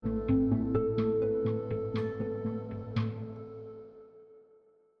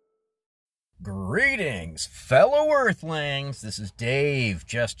Greetings, fellow Earthlings. This is Dave,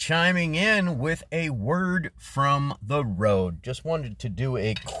 just chiming in with a word from the road. Just wanted to do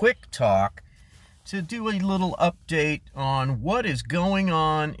a quick talk to do a little update on what is going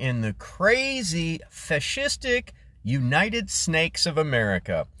on in the crazy, fascistic United Snakes of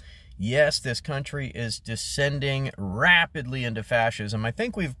America. Yes, this country is descending rapidly into fascism. I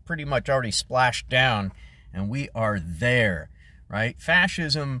think we've pretty much already splashed down, and we are there, right?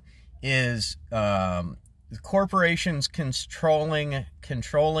 Fascism is corporations controlling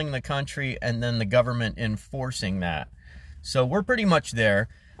the country and then the government enforcing that. So we're pretty much there.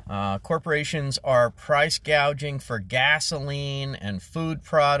 Corporations are price gouging for gasoline and food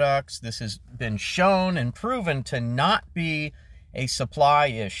products. This has been shown and proven to not be a supply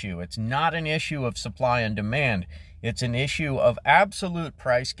issue. It's not an issue of supply and demand. It's an issue of absolute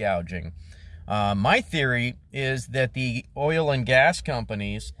price gouging. My theory is that the oil and gas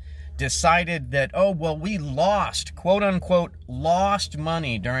companies decided that, we lost, quote unquote, lost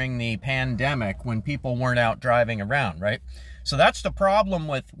money during the pandemic when people weren't out driving around, right? So that's the problem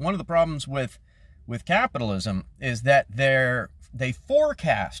one of the problems with capitalism is that they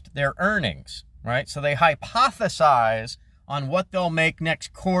forecast their earnings, right? So they hypothesize on what they'll make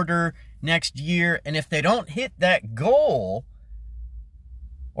next quarter, next year, and if they don't hit that goal,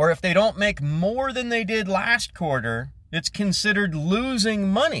 or if they don't make more than they did last quarter, it's considered losing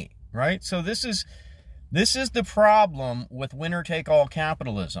money. Right? So this is the problem with winner-take-all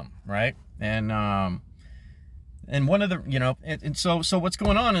capitalism, right? And one of the, so what's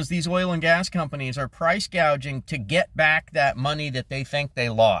going on is these oil and gas companies are price gouging to get back that money that they think they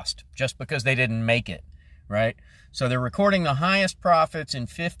lost just because they didn't make it, right? So they're recording the highest profits in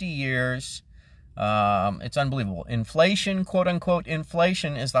 50 years. It's unbelievable. Inflation, quote-unquote,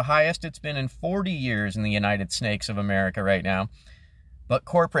 inflation is the highest it's been in 40 years in the United Snakes of America right now. But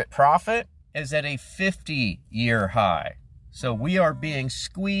corporate profit is at a 50-year high. So we are being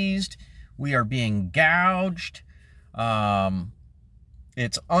squeezed. We are being gouged.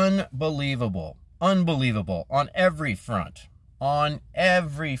 It's unbelievable. Unbelievable on every front. On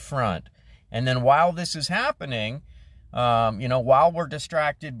every front. And then while this is happening, while we're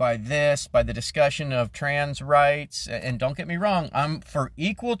distracted by this, by the discussion of trans rights, and don't get me wrong, I'm for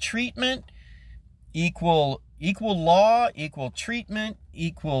equal treatment, equal law, equal treatment,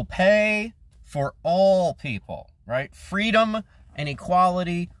 equal pay for all people, right? Freedom and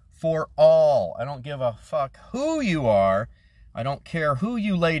equality for all. I don't give a fuck who you are. I don't care who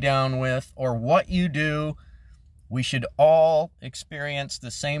you lay down with or what you do. We should all experience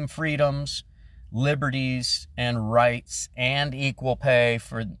the same freedoms, liberties, and rights, and equal pay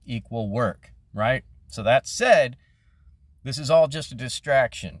for equal work, right? So that said, this is all just a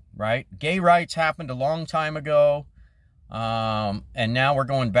distraction, right? Gay rights happened a long time ago, and now we're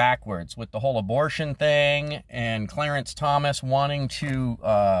going backwards with the whole abortion thing and Clarence Thomas wanting to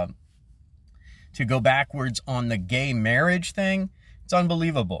go backwards on the gay marriage thing. It's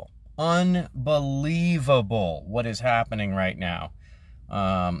unbelievable. Unbelievable what is happening right now.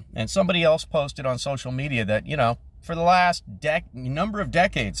 And somebody else posted on social media that, for the last number of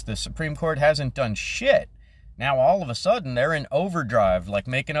decades, the Supreme Court hasn't done shit. Now, all of a sudden, they're in overdrive, like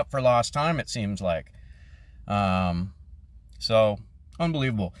making up for lost time, it seems like. So,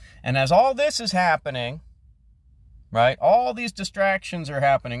 unbelievable. And as all this is happening, right, all these distractions are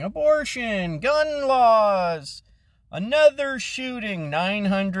happening. Abortion, gun laws, another shooting,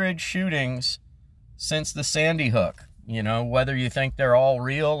 900 shootings since the Sandy Hook. Whether you think they're all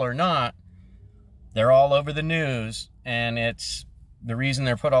real or not, they're all over the news, and the reason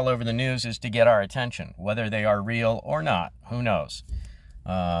they're put all over the news is to get our attention, whether they are real or not. Who knows?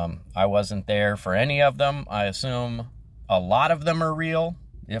 I wasn't there for any of them. I assume a lot of them are real,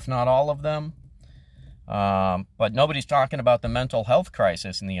 if not all of them. But nobody's talking about the mental health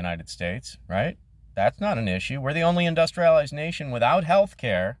crisis in the United States, right? That's not an issue. We're the only industrialized nation without health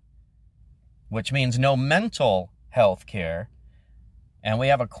care, which means no mental health care. And we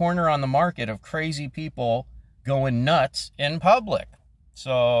have a corner on the market of crazy people going nuts in public.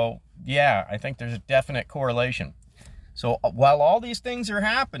 So, yeah, I think there's a definite correlation. So while all these things are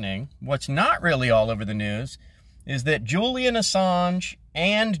happening, what's not really all over the news is that Julian Assange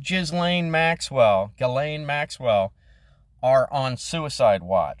and Ghislaine Maxwell are on suicide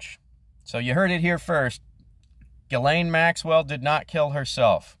watch. So you heard it here first. Ghislaine Maxwell did not kill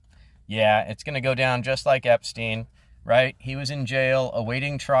herself. Yeah, it's going to go down just like Epstein, right? He was in jail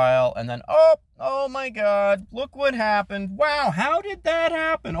awaiting trial, and then, oh my God, look what happened. Wow, how did that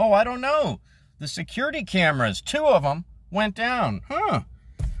happen? Oh, I don't know. The security cameras, 2 of them, went down.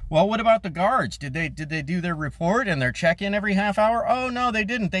 Well, what about the guards? Did they do their report and their check-in every half hour? Oh, no, they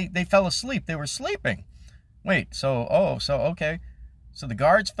didn't. They fell asleep. They were sleeping. Wait, okay. So the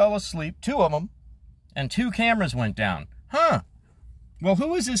guards fell asleep, 2 of them, and 2 cameras went down. Huh. Well, who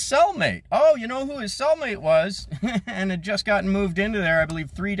was his cellmate? Oh, you know who his cellmate was? And had just gotten moved into there, I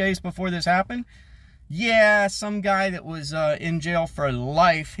believe, 3 days before this happened? Yeah, some guy that was in jail for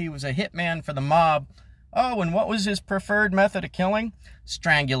life. He was a hitman for the mob. Oh, and what was his preferred method of killing?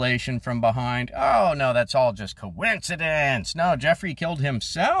 Strangulation from behind. Oh, no, that's all just coincidence. No, Jeffrey killed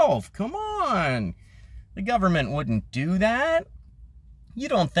himself. Come on. The government wouldn't do that. You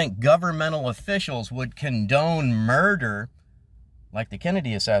don't think governmental officials would condone murder like the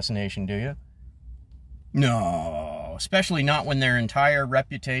Kennedy assassination, do you? No, especially not when their entire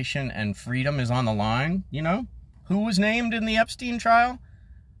reputation and freedom is on the line, you know? Who was named in the Epstein trial?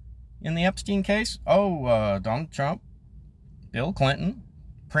 In the Epstein case? Oh, Donald Trump, Bill Clinton,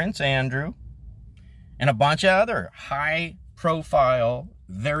 Prince Andrew, and a bunch of other high-profile,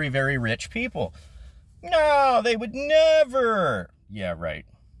 very, very rich people. No, they would never. Yeah, right.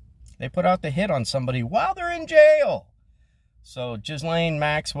 They put out the hit on somebody while they're in jail. So Ghislaine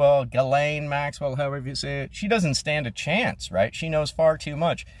Maxwell, however you say it, she doesn't stand a chance, right? She knows far too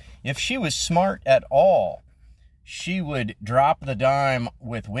much. If she was smart at all, she would drop the dime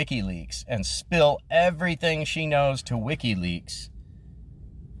with WikiLeaks and spill everything she knows to WikiLeaks.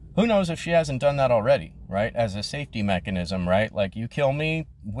 Who knows if she hasn't done that already, right? As a safety mechanism, right? Like, you kill me,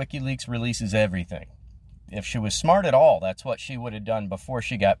 WikiLeaks releases everything. If she was smart at all, that's what she would have done before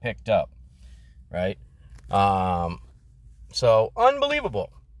she got picked up, right? So,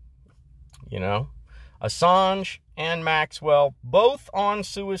 unbelievable. You know? Assange and Maxwell, both on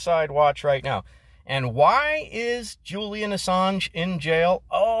suicide watch right now. And why is Julian Assange in jail?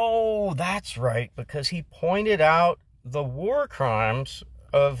 Oh, that's right, because he pointed out the war crimes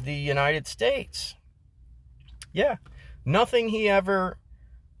of the United States. Yeah, nothing he ever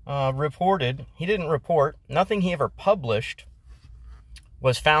reported, he didn't report, nothing he ever published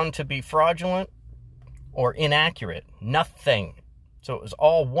was found to be fraudulent or inaccurate. Nothing. So it was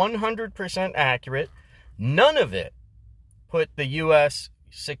all 100% accurate. None of it put the U.S.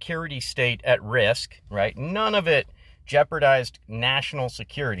 security state at risk, right? None of it jeopardized national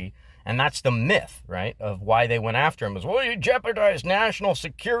security. And that's the myth, right, of why they went after him. Was, well, you jeopardized national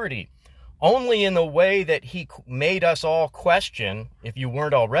security. Only in the way that he made us all question, if you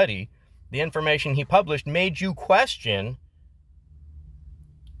weren't already, the information he published made you question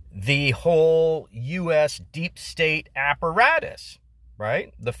the whole U.S. deep state apparatus,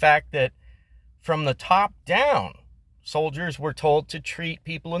 right? The fact that from the top down, soldiers were told to treat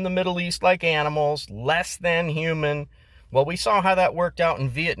people in the Middle East like animals, less than human. Well, we saw how that worked out in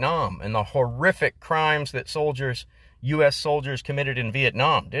Vietnam and the horrific crimes that U.S. soldiers committed in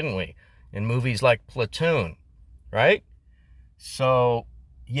Vietnam, didn't we? In movies like Platoon, right? So,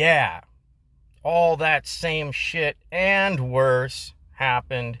 yeah, all that same shit and worse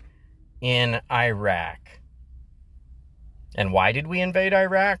happened in Iraq. And why did we invade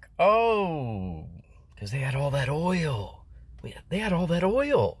Iraq? Oh, because they had all that oil. They had all that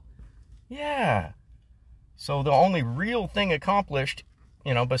oil. Yeah. So the only real thing accomplished,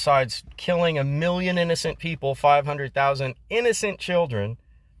 you know, besides killing 1 million innocent people, 500,000 innocent children,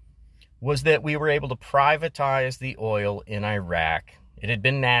 was that we were able to privatize the oil in Iraq. It had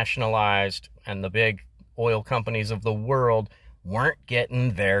been nationalized, and the big oil companies of the world weren't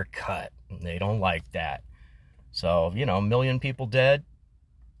getting their cut. They don't like that. So, you know, 1 million people dead.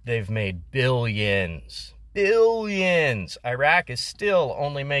 They've made billions. Billions. Iraq is still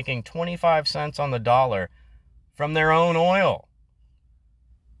only making 25 cents on the dollar from their own oil.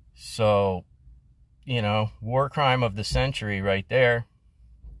 So, you know, war crime of the century right there.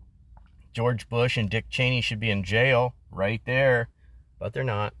 George Bush and Dick Cheney should be in jail right there. But they're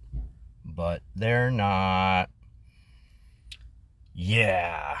not.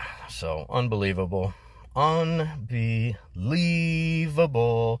 Yeah. So, unbelievable. Unbelievable.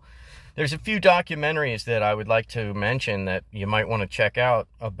 There's a few documentaries that I would like to mention that you might want to check out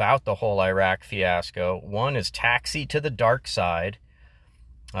about the whole Iraq fiasco. One is Taxi to the Dark Side.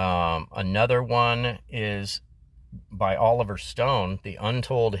 Another one is by Oliver Stone, The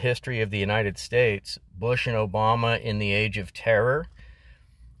Untold History of the United States, Bush and Obama in the Age of Terror.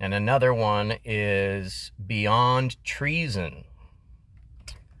 And another one is Beyond Treason,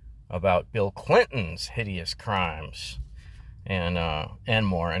 about Bill Clinton's hideous crimes and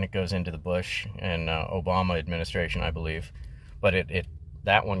more. And it goes into the Bush and Obama administration, I believe. But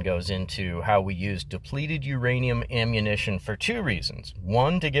that one goes into how we use depleted uranium ammunition for 2 reasons.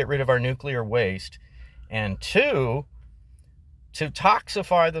 1, to get rid of our nuclear waste. And 2, to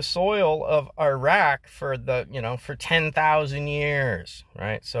toxify the soil of Iraq for for 10,000 years,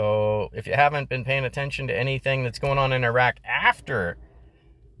 right? So if you haven't been paying attention to anything that's going on in Iraq after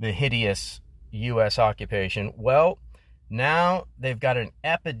the hideous U.S. occupation, well, now they've got an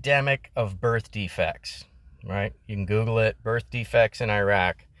epidemic of birth defects, right? You can Google it, birth defects in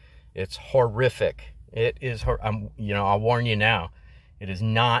Iraq. It's horrific. It is, I'll warn you now, it is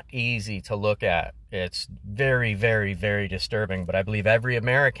not easy to look at. It's very, very, very disturbing. But I believe every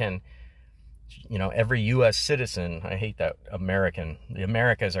American, every U.S. citizen, I hate that American. The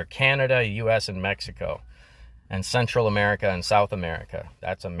Americas are Canada, U.S., and Mexico, and Central America and South America.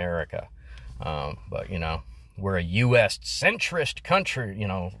 That's America. But, we're a U.S. centrist country,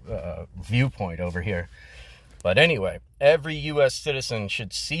 viewpoint over here. But anyway, every U.S. citizen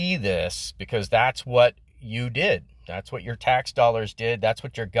should see this because that's what you did. That's what your tax dollars did. That's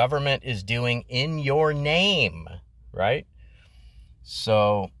what your government is doing in your name, right?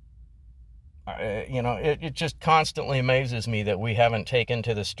 So, it just constantly amazes me that we haven't taken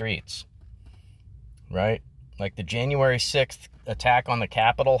to the streets, right? Like the January 6th attack on the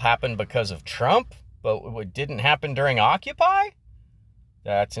Capitol happened because of Trump, but it didn't happen during Occupy?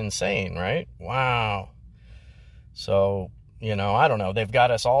 That's insane, right? Wow. So, I don't know. They've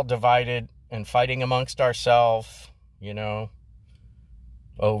got us all divided and fighting amongst ourselves,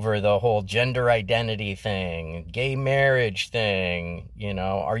 over the whole gender identity thing, gay marriage thing,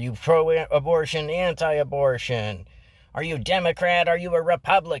 are you pro-abortion, anti-abortion? Are you Democrat? Are you a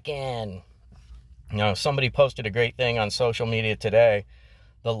Republican? Somebody posted a great thing on social media today.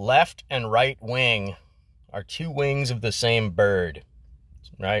 The left and right wing are two wings of the same bird,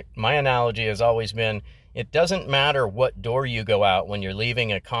 right? My analogy has always been, it doesn't matter what door you go out when you're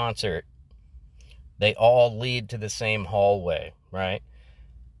leaving a concert. They all lead to the same hallway, right?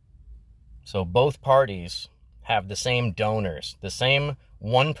 So both parties have the same donors. The same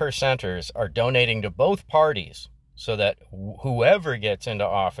 1%ers are donating to both parties so that whoever gets into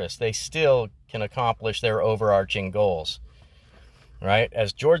office, they still can accomplish their overarching goals, right?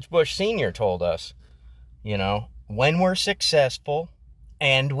 As George Bush Sr. told us, when we're successful,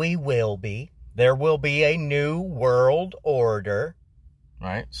 and we will be, there will be a new world order,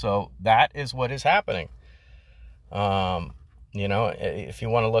 right? So that is what is happening. If you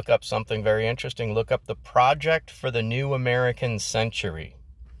want to look up something very interesting, look up the Project for the New American Century.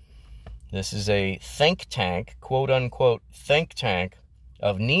 This is a think tank, quote unquote think tank,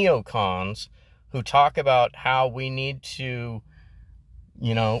 of neocons who talk about how we need to,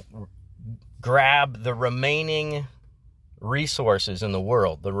 grab the remaining resources in the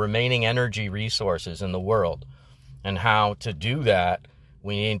world, the remaining energy resources in the world, and how to do that,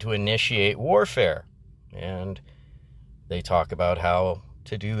 we need to initiate warfare. And they talk about how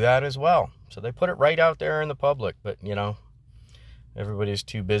to do that as well. So they put it right out there in the public, but, everybody's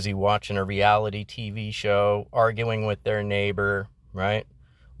too busy watching a reality TV show, arguing with their neighbor, right?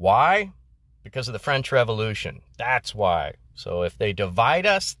 Why? Because of the French Revolution. That's why. So if they divide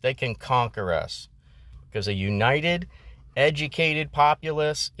us, they can conquer us. Because a united, educated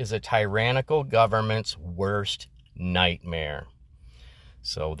populace is a tyrannical government's worst nightmare.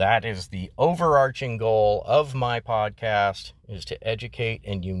 So that is the overarching goal of my podcast, is to educate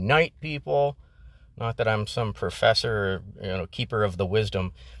and unite people. Not that I'm some professor, keeper of the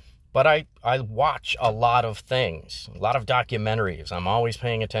wisdom, but I watch a lot of things, a lot of documentaries. I'm always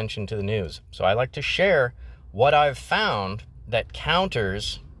paying attention to the news. So I like to share what I've found that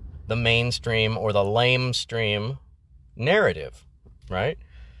counters the mainstream or the lamestream narrative, right?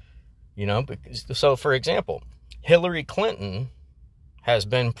 So for example, Hillary Clinton has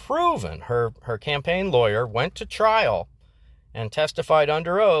been proven, her campaign lawyer went to trial and testified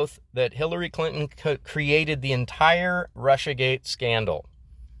under oath that Hillary Clinton created the entire Russiagate scandal,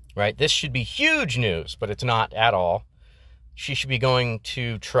 right? This should be huge news, but it's not at all. She should be going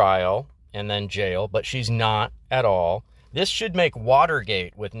to trial and then jail, but she's not at all. This should make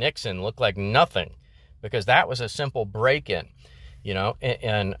Watergate with Nixon look like nothing, because that was a simple break-in,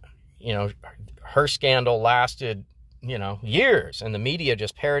 and her scandal lasted, years, and the media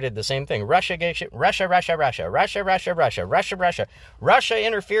just parroted the same thing. Russia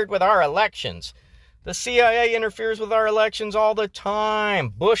interfered with our elections. The CIA interferes with our elections all the time.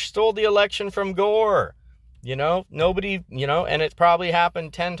 Bush stole the election from Gore. Nobody, and it's probably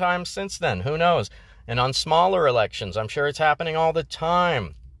happened 10 times since then. Who knows? And on smaller elections, I'm sure it's happening all the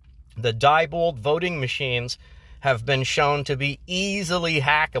time. The Diebold voting machines have been shown to be easily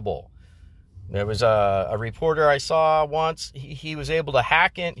hackable. There was a reporter I saw once, he was able to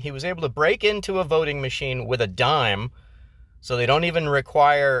hack in, he was able to break into a voting machine with a dime, so they don't even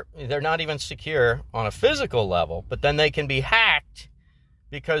require, they're not even secure on a physical level, but then they can be hacked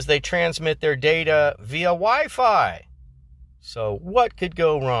because they transmit their data via Wi-Fi. So what could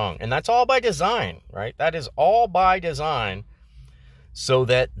go wrong? And that's all by design, right? That is all by design so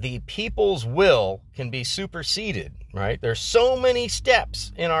that the people's will can be superseded, right? There's so many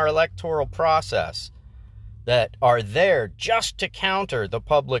steps in our electoral process that are there just to counter the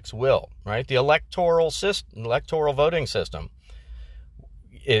public's will, right? The electoral voting system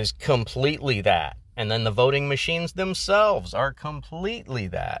is completely that. And then the voting machines themselves are completely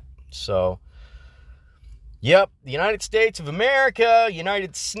that. So, yep, the United States of America,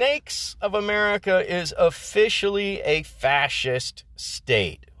 United Snakes of America, is officially a fascist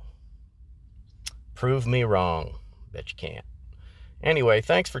state. Prove me wrong. Bet you can't. Anyway,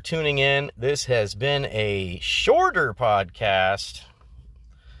 thanks for tuning in. This has been a shorter podcast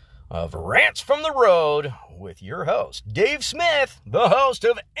of Rants from the Road with your host, Dave Smith, the host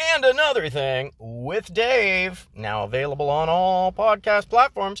of And Another Thing with Dave, now available on all podcast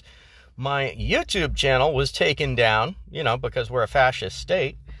platforms. My YouTube channel was taken down, because we're a fascist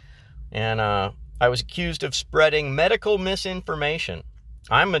state, and I was accused of spreading medical misinformation.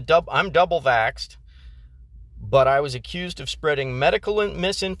 I'm double vaxxed, but I was accused of spreading medical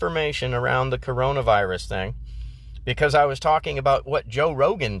misinformation around the coronavirus thing because I was talking about what Joe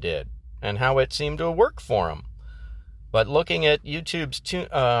Rogan did and how it seemed to work for him. But looking at YouTube's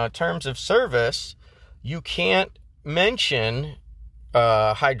terms of service, you can't mention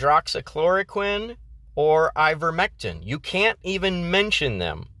hydroxychloroquine or ivermectin. You can't even mention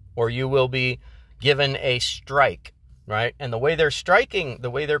them, or you will be given a strike, right? And the way their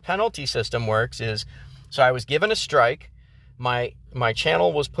penalty system works is, so I was given a strike, my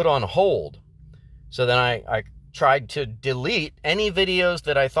channel was put on hold, so then I tried to delete any videos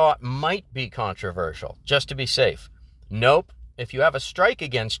that I thought might be controversial, just to be safe. Nope, if you have a strike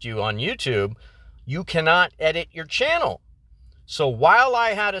against you on YouTube, you cannot edit your channel. So while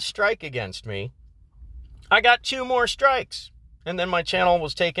I had a strike against me, I got 2 more strikes, and then my channel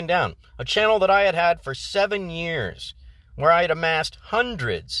was taken down. A channel that I had for 7 years, where I had amassed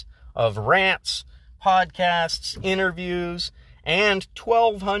hundreds of rants, podcasts, interviews, and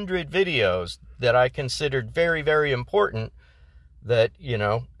 1,200 videos that I considered very, very important that,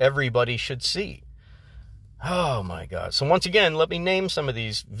 everybody should see. Oh my God. So once again, let me name some of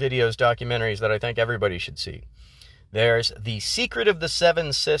these videos, documentaries that I think everybody should see. There's The Secret of the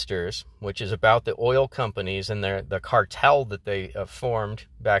Seven Sisters, which is about the oil companies and the cartel that they formed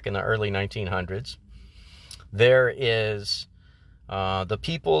back in the early 1900s. There is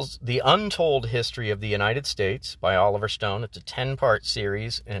The Untold History of the United States by Oliver Stone. It's a 10-part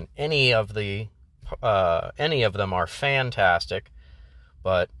series, and any of them are fantastic.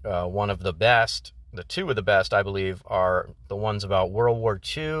 But one of the best, the 2 of the best, I believe, are the ones about World War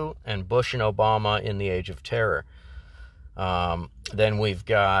II and Bush and Obama in the Age of Terror. Then we've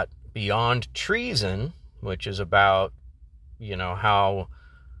got Beyond Treason, which is about, how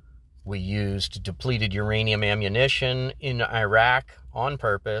we used depleted uranium ammunition in Iraq on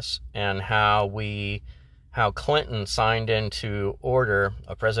purpose, and how Clinton signed into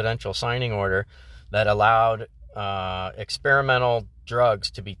a presidential signing order that allowed experimental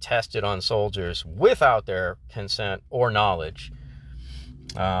drugs to be tested on soldiers without their consent or knowledge.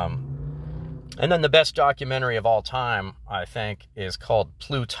 And then the best documentary of all time, I think, is called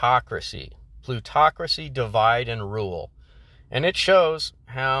Plutocracy. Plutocracy, Divide and Rule. And it shows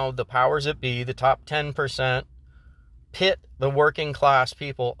how the powers that be, the top 10%, pit the working class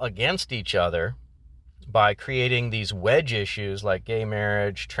people against each other by creating these wedge issues like gay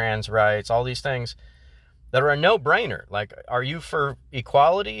marriage, trans rights, all these things that are a no-brainer. Like, are you for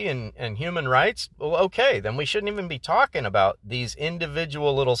equality and human rights? Well, okay, then we shouldn't even be talking about these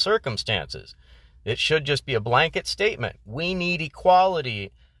individual little circumstances. It should just be a blanket statement. We need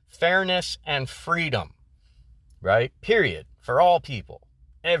equality, fairness, and freedom, right? Period. For all people,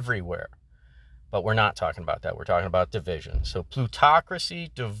 everywhere. But we're not talking about that. We're talking about division. So Plutocracy,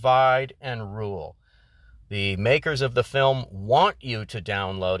 Divide, and Rule. The makers of the film want you to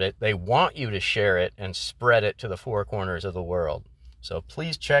download it. They want you to share it and spread it to the 4 corners of the world. So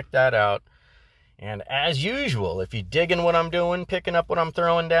please check that out. And as usual, if you're digging what I'm doing, picking up what I'm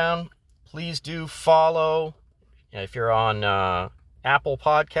throwing down, please do follow. If you're on Apple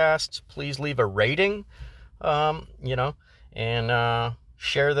Podcasts, please leave a rating, and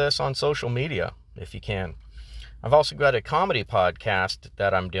share this on social media if you can. I've also got a comedy podcast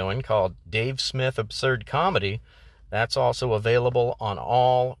that I'm doing called Dave Smith Absurd Comedy. That's also available on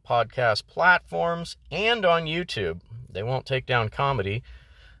all podcast platforms and on YouTube. They won't take down comedy,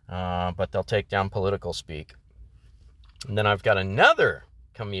 but they'll take down political speak. And then I've got another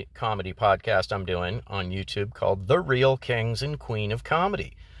comedy podcast I'm doing on YouTube called The Real Kings and Queen of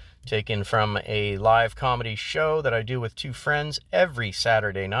Comedy, taken from a live comedy show that I do with two friends every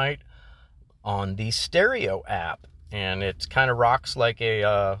Saturday night on the Stereo app. And it kind of rocks like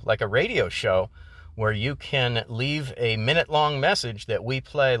a radio show, where you can leave a minute-long message that we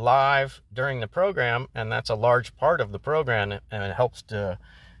play live during the program, and that's a large part of the program, and it helps to,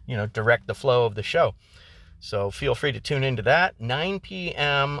 direct the flow of the show. So feel free to tune into that. 9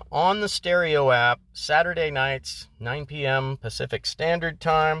 p.m. on the Stereo app, Saturday nights, 9 p.m. Pacific Standard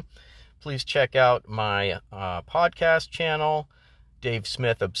Time. Please check out my podcast channel, Dave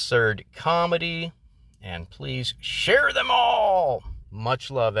Smith Absurd Comedy, and please share them all. Much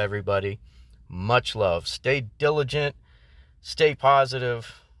love, everybody. Much love. Stay diligent, stay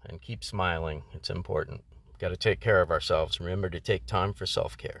positive, and keep smiling. It's important. We've got to take care of ourselves. Remember to take time for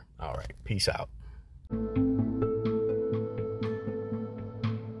self-care. All right. Peace out.